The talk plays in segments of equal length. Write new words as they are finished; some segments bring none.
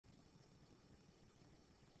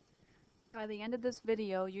By the end of this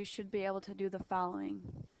video, you should be able to do the following.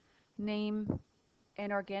 Name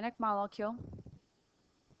an organic molecule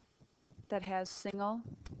that has single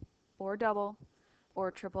or double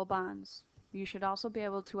or triple bonds. You should also be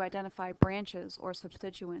able to identify branches or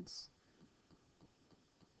substituents.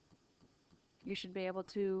 You should be able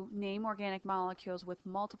to name organic molecules with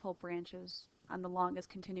multiple branches on the longest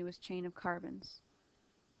continuous chain of carbons.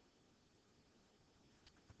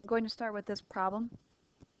 I'm going to start with this problem.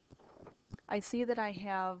 I see that I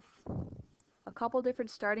have a couple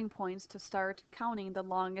different starting points to start counting the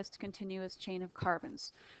longest continuous chain of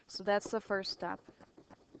carbons. So that's the first step,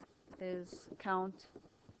 is count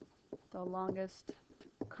the longest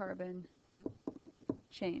carbon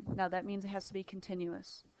chain. Now that means it has to be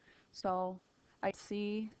continuous. So I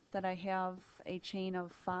see that I have a chain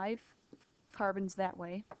of 5 carbons that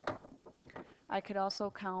way. I could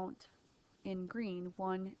also count in green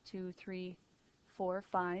 1, 2, 3, 4,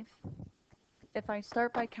 5. If I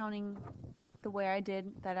start by counting the way I did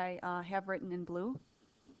that I have written in blue,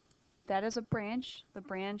 that is a branch. The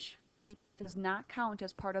branch does not count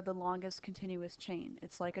as part of the longest continuous chain.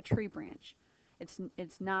 It's like a tree branch. It's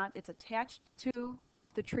attached to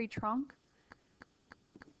the tree trunk,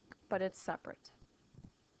 but it's separate.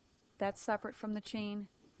 That's separate from the chain,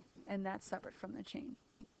 and that's separate from the chain.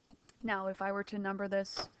 Now, if I were to number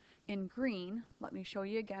this in green, let me show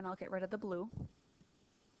you again. I'll get rid of the blue.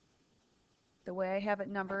 The way I have it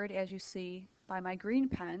numbered, as you see by my green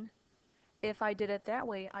pen, if I did it that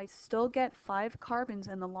way, I still get 5 carbons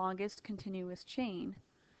in the longest continuous chain.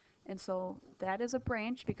 And so that is a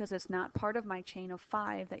branch because it's not part of my chain of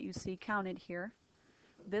 5 that you see counted here.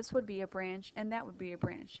 This would be a branch, and that would be a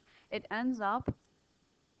branch. It ends up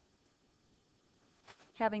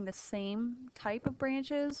having the same type of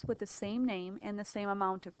branches with the same name and the same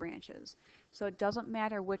amount of branches. So it doesn't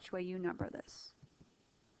matter which way you number this.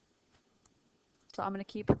 So I'm going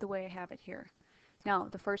to keep it the way I have it here. Now,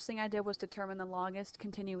 the first thing I did was determine the longest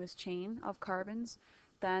continuous chain of carbons.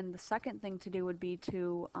 Then the second thing to do would be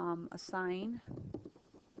to assign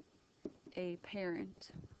a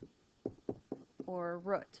parent or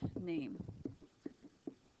root name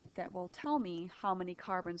that will tell me how many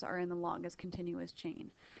carbons are in the longest continuous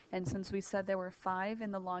chain. And since we said there were 5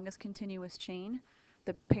 in the longest continuous chain,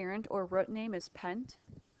 the parent or root name is pent.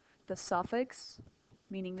 The suffix,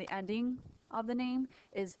 meaning the ending of the name,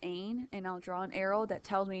 is ane, and I'll draw an arrow that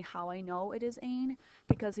tells me how I know it is ane,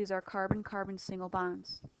 because these are carbon-carbon single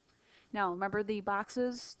bonds. Now, remember the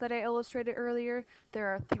boxes that I illustrated earlier? There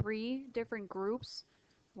are 3 different groups.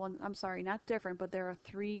 Well, I'm sorry, not different, but there are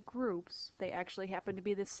 3 groups. They actually happen to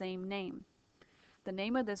be the same name. The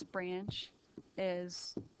name of this branch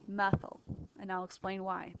is methyl, and I'll explain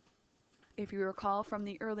why. If you recall from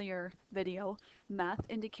the earlier video, meth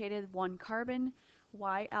indicated 1 carbon.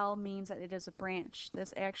 YL means that it is a branch.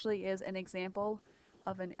 This actually is an example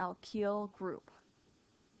of an alkyl group,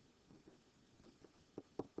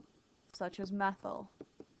 such as methyl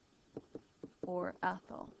or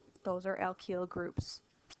ethyl. Those are alkyl groups.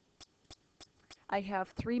 I have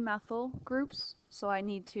 3 methyl groups, so I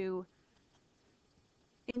need to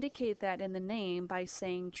indicate that in the name by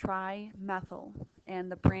saying trimethyl, and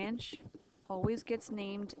the branch always gets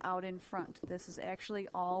named out in front. This is actually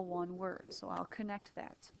all one word, so I'll connect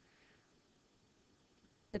that.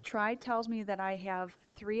 The tri tells me that I have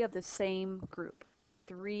 3 of the same group,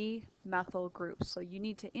 3 methyl groups. So you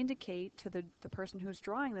need to indicate to the person who's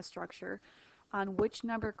drawing the structure on which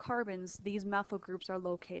number carbons these methyl groups are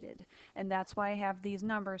located. And that's why I have these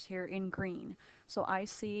numbers here in green. So I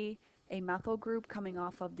see a methyl group coming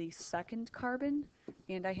off of the second carbon,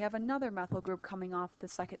 and I have another methyl group coming off the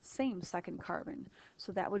same second carbon.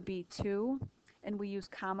 So that would be 2, and we use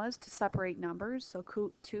commas to separate numbers. So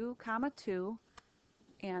 2, 2,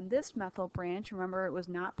 and this methyl branch, remember it was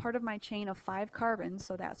not part of my chain of 5 carbons,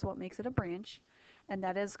 so that's what makes it a branch, and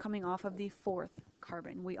that is coming off of the 4th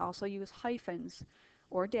carbon. We also use hyphens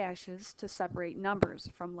or dashes to separate numbers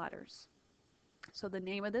from letters. So the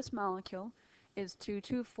name of this molecule is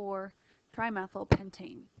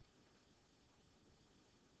 2,2,4-trimethylpentane.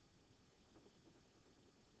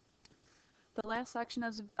 The last section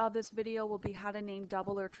of this video will be how to name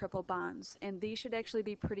double or triple bonds, and these should actually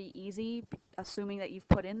be pretty easy, assuming that you've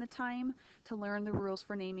put in the time to learn the rules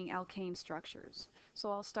for naming alkane structures. So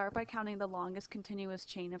I'll start by counting the longest continuous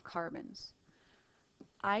chain of carbons.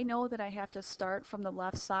 I know that I have to start from the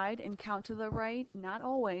left side and count to the right, not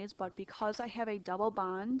always, but because I have a double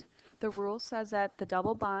bond, the rule says that the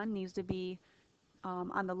double bond needs to be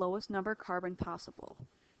on the lowest number carbon possible.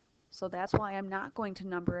 So that's why I'm not going to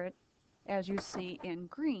number it, as you see in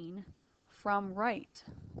green, from right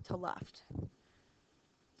to left.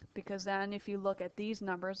 because then if you look at these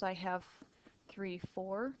numbers, I have 3,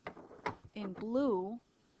 4. In blue,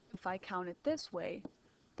 if I count it this way,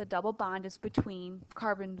 the double bond is between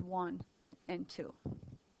carbon 1 and 2.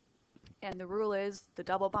 And the rule is the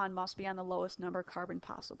double bond must be on the lowest number carbon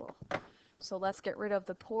possible. So let's get rid of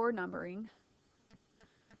the poor numbering,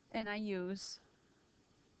 and I use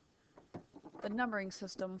the numbering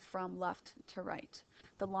system from left to right.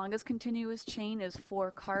 The longest continuous chain is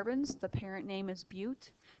 4 carbons. The parent name is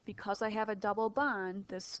bute. Because I have a double bond,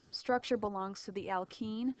 this structure belongs to the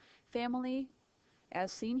alkene family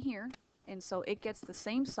as seen here, and so it gets the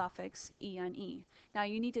same suffix ene. Now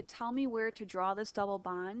you need to tell me where to draw this double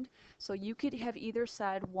bond, so you could have either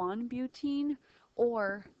said 1-butene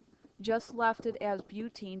or just left it as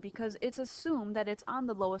butene because it's assumed that it's on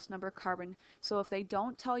the lowest number carbon. So if they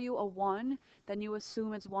don't tell you a 1, then you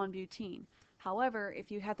assume it's 1-butene. However, if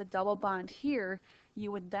you had the double bond here,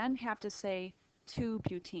 you would then have to say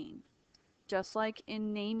 2-butene. Just like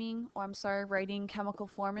in naming, or I'm sorry, writing chemical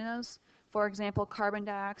formulas, for example, carbon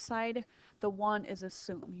dioxide, the 1 is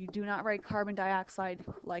assumed. You do not write carbon dioxide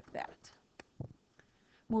like that.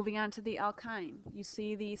 Moving on to the alkyne, you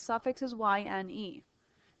see the suffix is yne.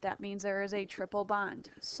 That means there is a triple bond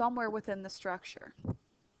somewhere within the structure.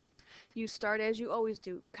 You start as you always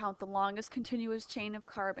do, count the longest continuous chain of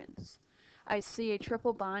carbons. I see a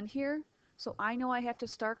triple bond here, so I know I have to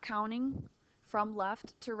start counting from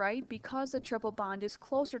left to right because the triple bond is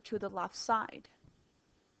closer to the left side.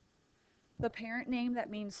 The parent name, that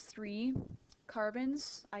means 3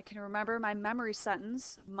 carbons. I can remember my memory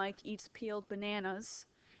sentence, Mike eats peeled bananas.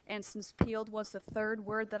 And since peeled was the third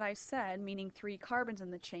word that I said, meaning 3 carbons in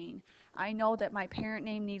the chain, I know that my parent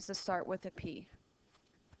name needs to start with a P.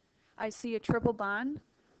 I see a triple bond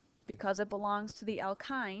because it belongs to the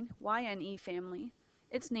alkyne, yne family.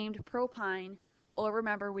 It's named propyne, or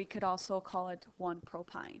remember we could also call it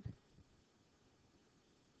 1-propyne.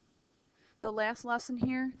 The last lesson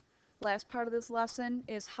here, last part of this lesson,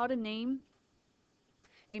 is how to name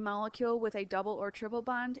a molecule with a double or triple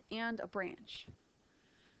bond and a branch.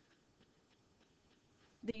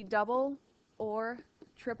 The double or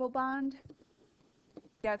triple bond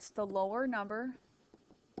gets the lower number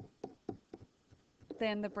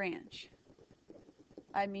than the branch.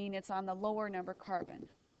 I mean, it's on the lower number carbon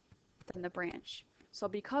than the branch. So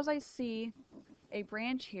because I see a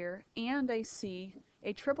branch here and I see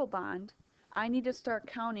a triple bond, I need to start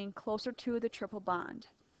counting closer to the triple bond.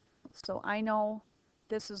 So I know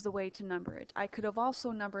this is the way to number it. I could have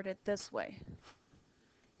also numbered it this way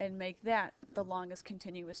and make that the longest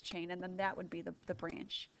continuous chain, and then that would be the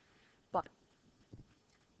branch. But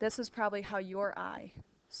this is probably how your eye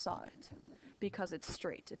saw it because it's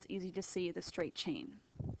straight. It's easy to see the straight chain.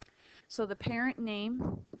 So the parent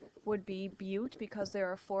name would be bute because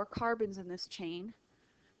there are 4 carbons in this chain.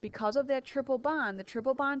 Because of that triple bond, the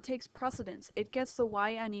triple bond takes precedence. It gets the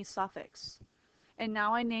yne suffix. And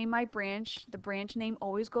now I name my branch. The branch name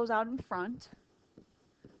always goes out in front.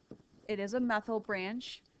 It is a methyl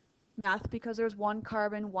branch. Meth because there's 1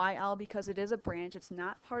 carbon, YL because it is a branch. It's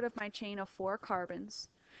not part of my chain of 4 carbons.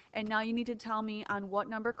 And now you need to tell me on what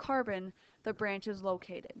number carbon the branch is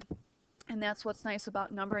located. And that's what's nice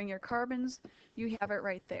about numbering your carbons. You have it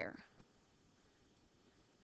right there.